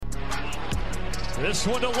This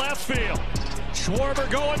one to left field. Schwarber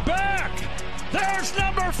going back. There's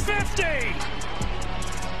number 50.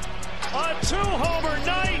 A two-homer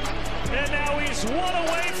night, and now he's one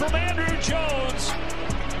away from Andrew Jones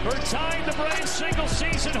for tying the Braves'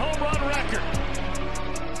 single-season home run record.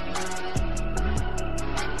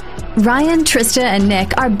 Ryan, Trista, and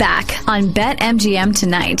Nick are back on BetMGM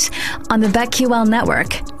tonight on the BetQL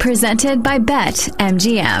network, presented by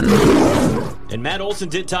BetMGM. And Matt Olson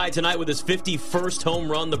did tie tonight with his 51st home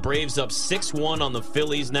run. The Braves up 6-1 on the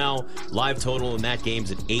Phillies now. Live total in that game's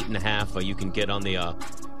at 8.5. You can get on the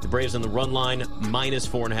Braves on the run line,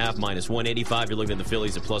 -4.5, -185. You're looking at the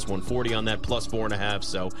Phillies at +140 on that, +4.5.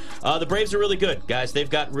 So the Braves are really good, guys. They've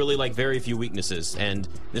got really very few weaknesses, and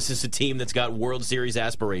this is a team that's got World Series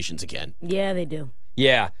aspirations again. Yeah, they do.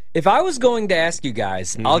 Yeah. If I was going to ask you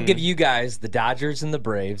guys, I'll give you guys the Dodgers and the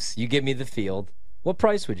Braves. You give me the field. What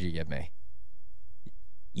price would you give me?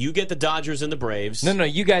 You get the Dodgers and the Braves. No,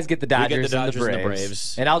 you guys get the Dodgers, and the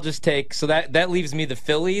Braves. And I'll just take, so that leaves me the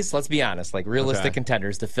Phillies. Let's be honest, like realistic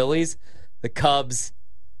contenders. The Phillies, the Cubs,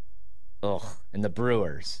 and the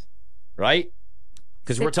Brewers, right?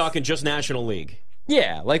 Because we're talking just National League.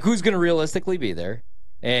 Yeah, like who's going to realistically be there?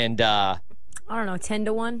 And I don't know,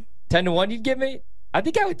 10-1? 10-1 you'd give me? I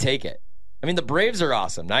think I would take it. I mean, the Braves are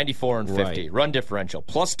awesome, 94 and 50. Right. Run differential,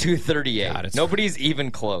 +238. God, Nobody's even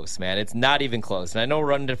close, man. It's not even close. And I know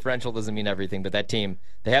run differential doesn't mean everything, but that team,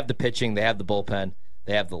 they have the pitching, they have the bullpen,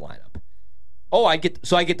 they have the lineup. Oh, I get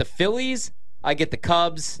the Phillies, I get the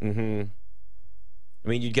Cubs. Mm-hmm. I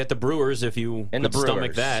mean, you'd get the Brewers if you could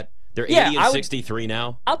stomach that. They're 80 and 63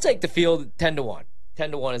 now. I'll take the field 10-1.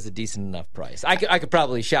 10-1 is a decent enough price. I could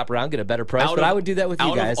probably shop around, get a better price, but I would do that with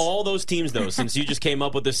you guys. Out of all those teams, though, since you just came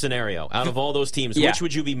up with this scenario, out of all those teams, which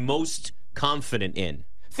would you be most confident in?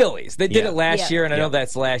 Phillies. They did it last year, and I know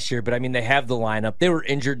that's last year, but I mean, they have the lineup. They were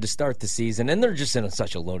injured to start the season, and they're just in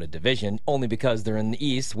such a loaded division, only because they're in the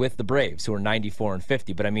East with the Braves, who are 94 and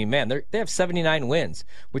 50. But I mean, man, they have 79 wins,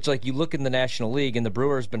 which, like, you look in the National League, and the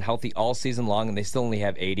Brewers been healthy all season long, and they still only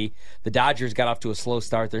have 80. The Dodgers got off to a slow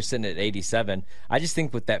start. They're sitting at 87. I just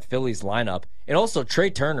think with that Phillies lineup, and also Trey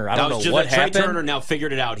Turner, I don't know what happened. Trey Turner now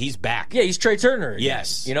figured it out. He's back. Yeah, he's Trey Turner.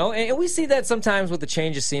 Yes. You know, and we see that sometimes with the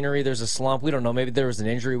change of scenery. There's a slump. We don't know. Maybe there was an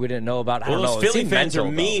injury we didn't know about. I don't know. Those Philly fans are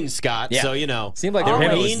mean, Scott. Yeah. So, you know. Seemed like they're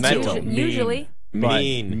mental. Usually.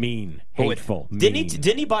 Mean. Hateful.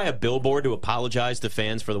 Didn't he buy a billboard to apologize to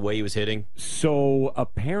fans for the way he was hitting? So,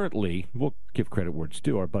 apparently, we'll give credit where it's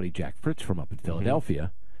due. Our buddy Jack Fritz from up in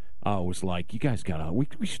Philadelphia was like, you guys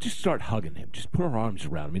we should just start hugging him. Just put our arms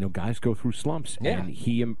around him. You know, guys go through slumps. Yeah.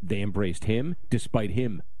 And they embraced him, despite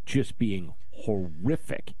him just being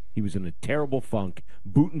horrific. He was in a terrible funk,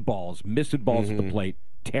 booting balls, missing balls at the plate.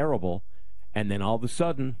 Terrible. And then all of a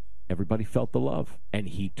sudden, everybody felt the love. And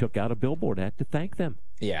he took out a billboard ad to thank them.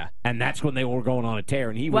 Yeah. And that's when they were going on a tear,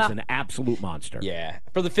 and he was an absolute monster. Yeah.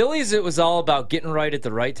 For the Phillies, it was all about getting right at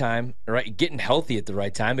the right time, right? Getting healthy at the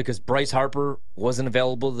right time, because Bryce Harper wasn't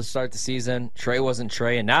available to start the season. Trey wasn't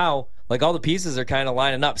Trey. And now, like, all the pieces are kind of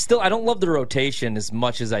lining up. Still, I don't love the rotation as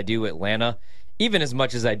much as I do Atlanta. Even as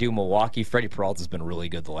much as I do Milwaukee. Freddie Peralta's been really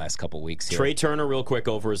good the last couple weeks here. Trey Turner, real quick,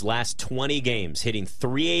 over his last 20 games, hitting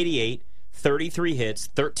 .388, 33 hits,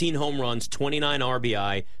 13 home runs, 29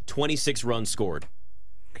 RBI, 26 runs scored.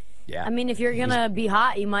 Yeah. I mean, if you're going to be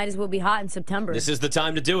hot, you might as well be hot in September. This is the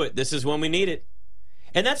time to do it. This is when we need it.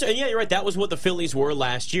 And yeah, you're right. That was what the Phillies were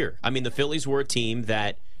last year. I mean, the Phillies were a team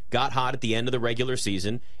that got hot at the end of the regular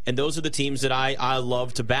season, and those are the teams that I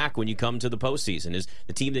love to back when you come to the postseason, is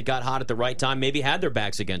the team that got hot at the right time, maybe had their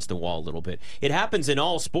backs against the wall a little bit. It happens in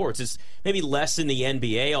all sports. It's maybe less in the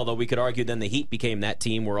NBA, although we could argue then the Heat became that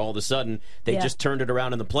team where all of a sudden they just turned it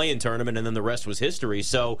around in the play-in tournament, and then the rest was history.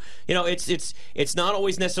 So, you know, it's not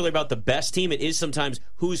always necessarily about the best team. It is sometimes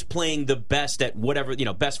who's playing the best at whatever, you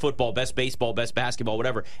know, best football, best baseball, best basketball,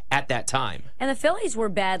 whatever, at that time. And the Phillies were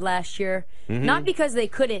bad last year, not because they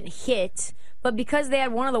couldn't hit, but because they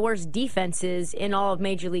had one of the worst defenses in all of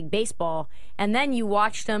Major League Baseball. And then you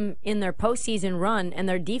watched them in their postseason run, and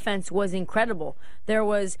their defense was incredible. There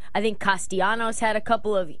was, I think Castellanos had a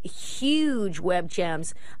couple of huge web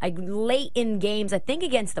gems, like late in games, I think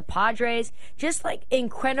against the Padres, just like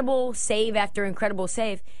incredible save after incredible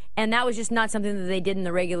save. And that was just not something that they did in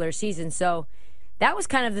the regular season. So that was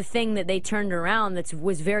kind of the thing that they turned around that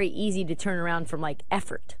was very easy to turn around from, like,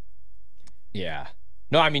 effort. Yeah.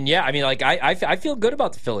 No, I mean, yeah. I mean, like, I feel good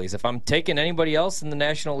about the Phillies. If I'm taking anybody else in the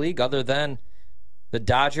National League other than the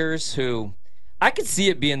Dodgers, who I could see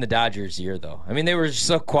it being the Dodgers' year, though. I mean, they were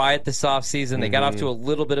so quiet this offseason. They got off to a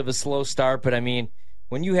little bit of a slow start, but I mean,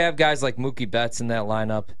 when you have guys like Mookie Betts in that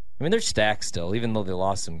lineup, I mean, they're stacked still, even though they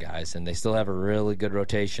lost some guys, and they still have a really good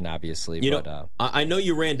rotation, obviously. I know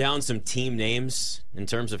you ran down some team names in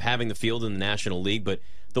terms of having the field in the National League, but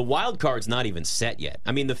the wild card's not even set yet.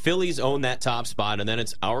 I mean, the Phillies own that top spot, and then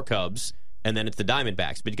it's our Cubs, and then it's the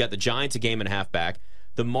Diamondbacks. But you got the Giants a game and a half back.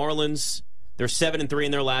 The Marlins, they're 7-3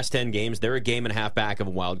 in their last 10 games. They're a game and a half back of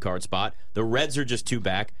a wild card spot. The Reds are just 2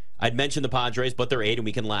 back. I'd mentioned the Padres, but they're 8, and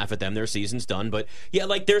we can laugh at them. Their season's done. But, yeah,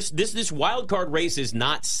 like there's this wild card race is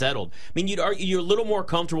not settled. I mean, you're a little more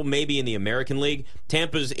comfortable maybe in the American League.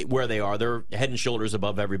 Tampa's where they are. They're head and shoulders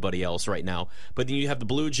above everybody else right now. But then you have the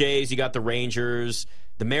Blue Jays. You got the Rangers.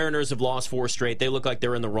 The Mariners have lost 4 straight. They look like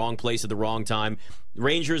they're in the wrong place at the wrong time.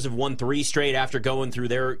 Rangers have won 3 straight after going through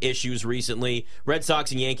their issues recently. Red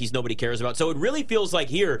Sox and Yankees nobody cares about. So it really feels like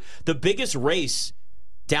here the biggest race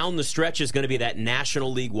down the stretch is going to be that National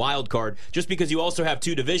League wild card, just because you also have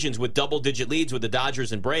 2 divisions with double-digit leads with the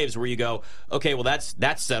Dodgers and Braves where you go, okay, well,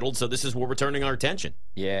 that's settled, so this is where we're turning our attention.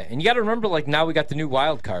 Yeah, and you got to remember, like, now we got the new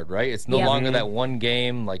wild card, right? It's no longer that one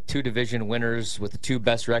game, like 2 division winners with the 2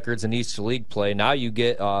 best records in each league play. Now you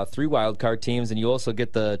get 3 wild card teams, and you also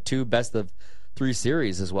get the 2 best of 3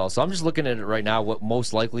 series as well. So I'm just looking at it right now, what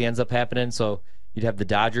most likely ends up happening. So you'd have the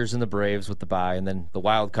Dodgers and the Braves with the bye, and then the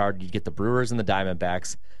wild card, you'd get the Brewers and the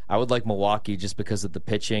Diamondbacks. I would like Milwaukee just because of the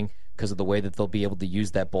pitching, because of the way that they'll be able to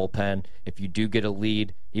use that bullpen. If you do get a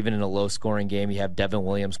lead, even in a low-scoring game, you have Devin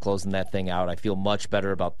Williams closing that thing out. I feel much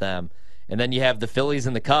better about them. And then you have the Phillies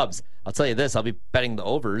and the Cubs. I'll tell you this, I'll be betting the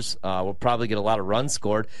overs. We'll probably get a lot of runs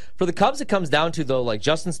scored. For the Cubs, it comes down to, though, like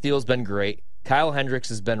Justin Steele's been great. Kyle Hendricks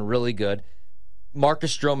has been really good.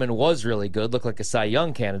 Marcus Stroman was really good, looked like a Cy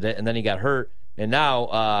Young candidate, and then he got hurt. And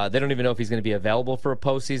now they don't even know if he's going to be available for a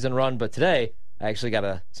postseason run. But today, I actually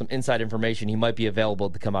got some inside information. He might be available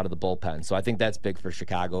to come out of the bullpen. So I think that's big for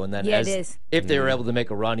Chicago. And then it is. If they were able to make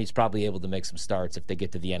a run, he's probably able to make some starts if they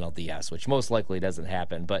get to the NLDS, which most likely doesn't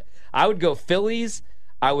happen. But I would go Phillies.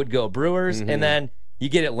 I would go Brewers. And then you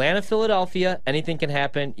get Atlanta, Philadelphia. Anything can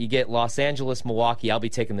happen. You get Los Angeles, Milwaukee. I'll be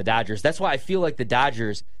taking the Dodgers. That's why I feel like the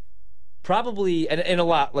Dodgers probably, and a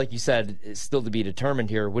lot, like you said, is still to be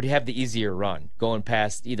determined here, would have the easier run going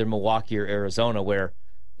past either Milwaukee or Arizona, where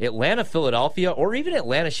Atlanta, Philadelphia, or even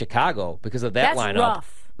Atlanta, Chicago, because of that lineup.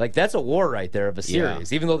 Rough. Like, that's a war right there of a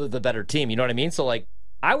series, even though they're the better team. You know what I mean? So, like,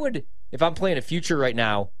 I would, if I'm playing a future right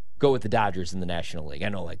now, go with the Dodgers in the National League. I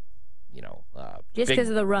know, like, just because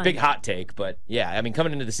of the run. Big hot take, but yeah, I mean,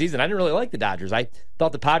 coming into the season, I didn't really like the Dodgers. I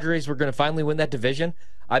thought the Padres were going to finally win that division.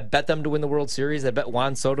 I bet them to win the World Series. I bet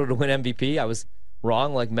Juan Soto to win MVP. I was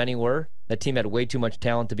wrong, like many were. That team had way too much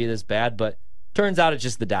talent to be this bad, but turns out it's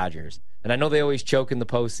just the Dodgers. And I know they always choke in the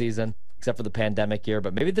postseason, except for the pandemic year,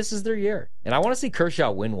 but maybe this is their year. And I want to see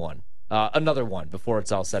Kershaw win one. Another one before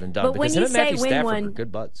it's all said and done. But because when you him and say Matthew win Stafford one, are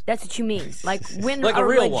good buds. That's what you mean. Like win like a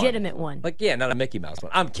real legitimate one. Like, yeah, not a Mickey Mouse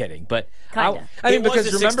one. I'm kidding. But Kinda. I mean, It was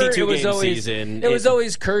because a remember, it was 62-game always season. It was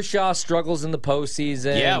always Kershaw struggles in the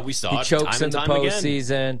postseason. Yeah, we saw he it chokes time in the and time again.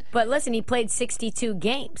 postseason. But listen, he played 62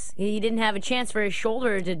 games. He didn't have a chance for his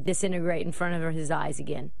shoulder to disintegrate in front of his eyes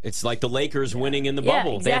again. It's like the Lakers winning in the Yeah,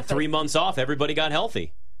 bubble. They had exactly. 3 months off. Everybody got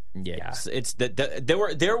healthy. Yeah. It's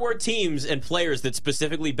there were teams and players that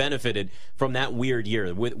specifically benefited from that weird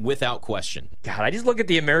year, without question. God, I just look at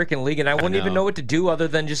the American League and I wouldn't even know what to do other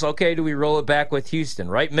than just, okay, do we roll it back with Houston,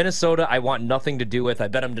 right? Minnesota, I want nothing to do with. I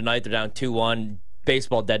bet them tonight they're down 2-1.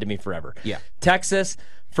 Baseball dead to me forever. Yeah. Texas,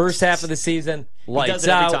 first half of the season, lights he does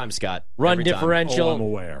it every out. time, Scott. Run Every time. differential. Oh, I'm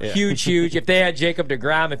aware. Yeah. Huge. If they had Jacob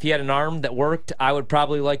deGrom, if he had an arm that worked, I would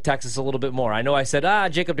probably like Texas a little bit more. I know I said,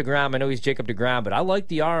 Jacob deGrom, I know he's Jacob deGrom, but I like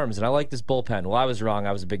the arms and I like this bullpen. Well, I was wrong.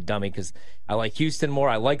 I was a big dummy because I like Houston more.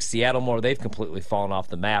 I like Seattle more. They've completely fallen off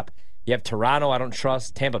the map. You have Toronto, I don't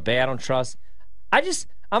trust. Tampa Bay, I don't trust. I'm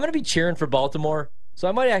going to be cheering for Baltimore. So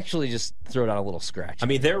I might actually just throw down a little scratch. I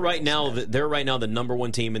mean, they're right now the number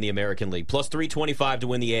 1 team in the American League. Plus 325 to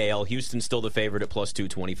win the AL. Houston's still the favorite at plus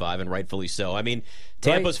 225, and rightfully so. I mean,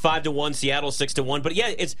 Tampa's 5-1, Seattle's 6-1. But yeah,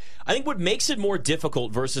 I think what makes it more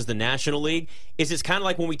difficult versus the National League is it's kind of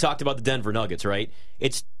like when we talked about the Denver Nuggets, right?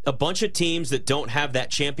 It's a bunch of teams that don't have that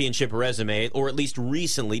championship resume, or at least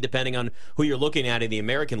recently, depending on who you're looking at in the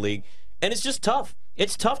American League. And it's just tough.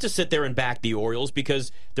 It's tough to sit there and back the Orioles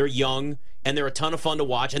because they're young and they're a ton of fun to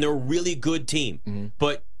watch and they're a really good team. Mm-hmm.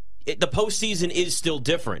 But the postseason is still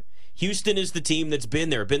different. Houston is the team that's been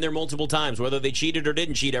there multiple times. Whether they cheated or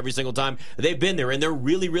didn't cheat every single time, they've been there, and they're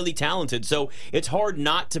really, really talented. So it's hard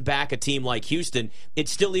not to back a team like Houston.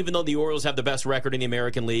 It's still, even though the Orioles have the best record in the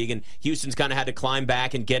American League and Houston's kind of had to climb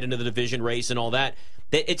back and get into the division race and all that,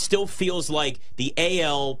 it still feels like the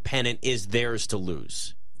AL pennant is theirs to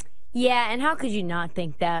lose. Yeah, and how could you not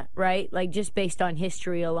think that, right? Like, just based on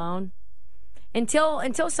history alone.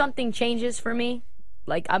 Until something changes for me,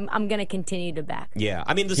 like, I'm going to continue to back. Yeah,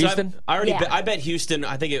 I mean, Houston? I bet Houston.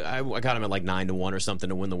 I think I got him at like 9-1 or something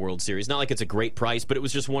to win the World Series. Not like it's a great price, but it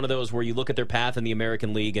was just one of those where you look at their path in the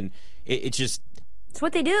American League, and it's just It's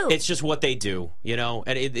what they do. It's just what they do, you know.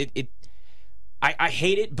 And I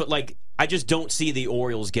hate it, but like I just don't see the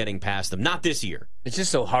Orioles getting past them. Not this year. It's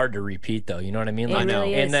just so hard to repeat, though. You know what I mean? It Like,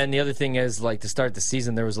 really and is. then the other thing is, like, to start the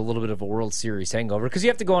season, there was a little bit of a World Series hangover because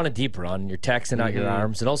you have to go on a deep run. You're taxing out your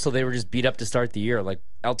arms, and also they were just beat up to start the year. Like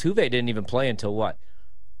Altuve didn't even play until what?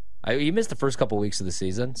 He missed the first couple weeks of the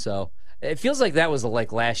season, so it feels like that was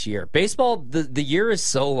like last year. Baseball, the year is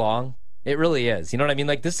so long. It really is. You know what I mean?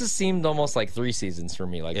 Like, this has seemed almost like 3 seasons for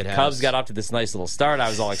me. Like, the Cubs got off to this nice little start. I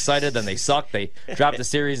was all excited. Then they sucked. They dropped the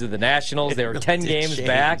series of the Nationals. They were 10 games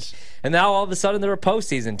back. And now, all of a sudden, they're a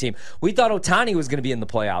postseason team. We thought Ohtani was going to be in the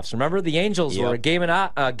playoffs. Remember? The Angels were a game and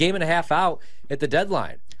a half out at the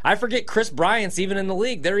deadline. I forget Chris Bryant's even in the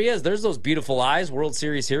league. There he is. There's those beautiful eyes, World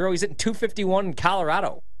Series hero. He's hitting .251 in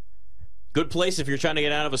Colorado. Good place if you're trying to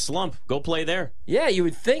get out of a slump. Go play there. Yeah, you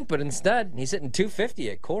would think, but instead, he's hitting .250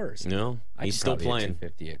 at Coors. No, he's still playing.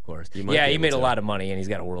 .250 at Coors. Yeah, he made a lot of money, and he's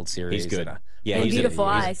got a World Series. He's good. And beautiful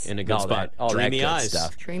eyes. In a good spot. Dreamy eyes.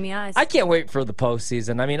 Stuff. Dreamy eyes. I can't wait for the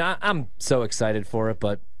postseason. I mean, I'm so excited for it,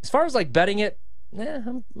 but as far as like betting it,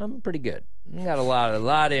 I'm pretty good. I got a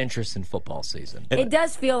lot of interest in football season. It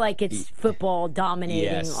does feel like it's football dominating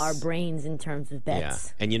Yes. our brains in terms of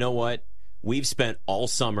bets. Yeah, and you know what? We've spent all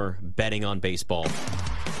summer betting on baseball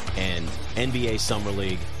and NBA Summer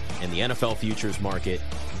League and the NFL futures market.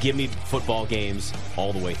 Give me football games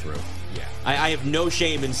all the way through. Yeah. I have no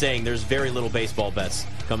shame in saying there's very little baseball bets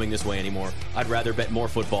coming this way anymore. I'd rather bet more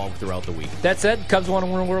football throughout the week. That said, Cubs want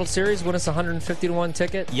to win a World Series. Win us a 150-1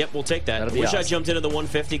 ticket. Yep, we'll take that. That'll be Wish I awesome. jumped into the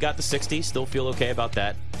 150, got the 60. Still feel okay about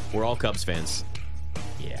that. We're all Cubs fans.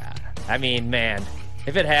 Yeah. I mean, man,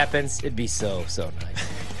 if it happens, it'd be so nice.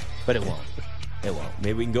 But it won't. It won't.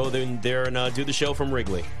 Maybe we can go there and do the show from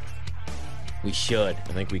Wrigley. We should.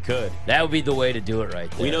 I think we could. That would be the way to do it right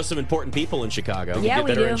there. We know some important people in Chicago Yeah, we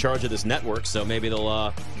that are do. in charge of this network, so maybe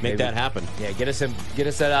they'll make that happen. Yeah, get us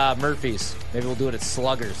at Murphy's. Maybe we'll do it at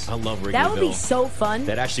Sluggers. I love Wrigleyville. That would be so fun.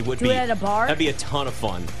 That actually would Do be it at a bar? That'd be a ton of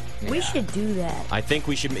fun. We should do that. I think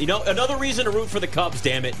we should. You know, another reason to root for the Cubs.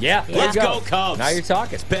 Damn it! Yeah, let's there you go Cubs. Now you're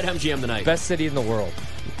talking. Bet MGM tonight. Best city in the world.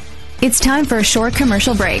 It's time for a short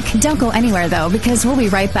commercial break. Don't go anywhere, though, because we'll be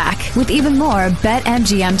right back with even more Bet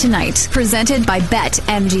MGM Tonight, presented by Bet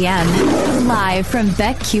MGM, live from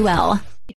BetQL.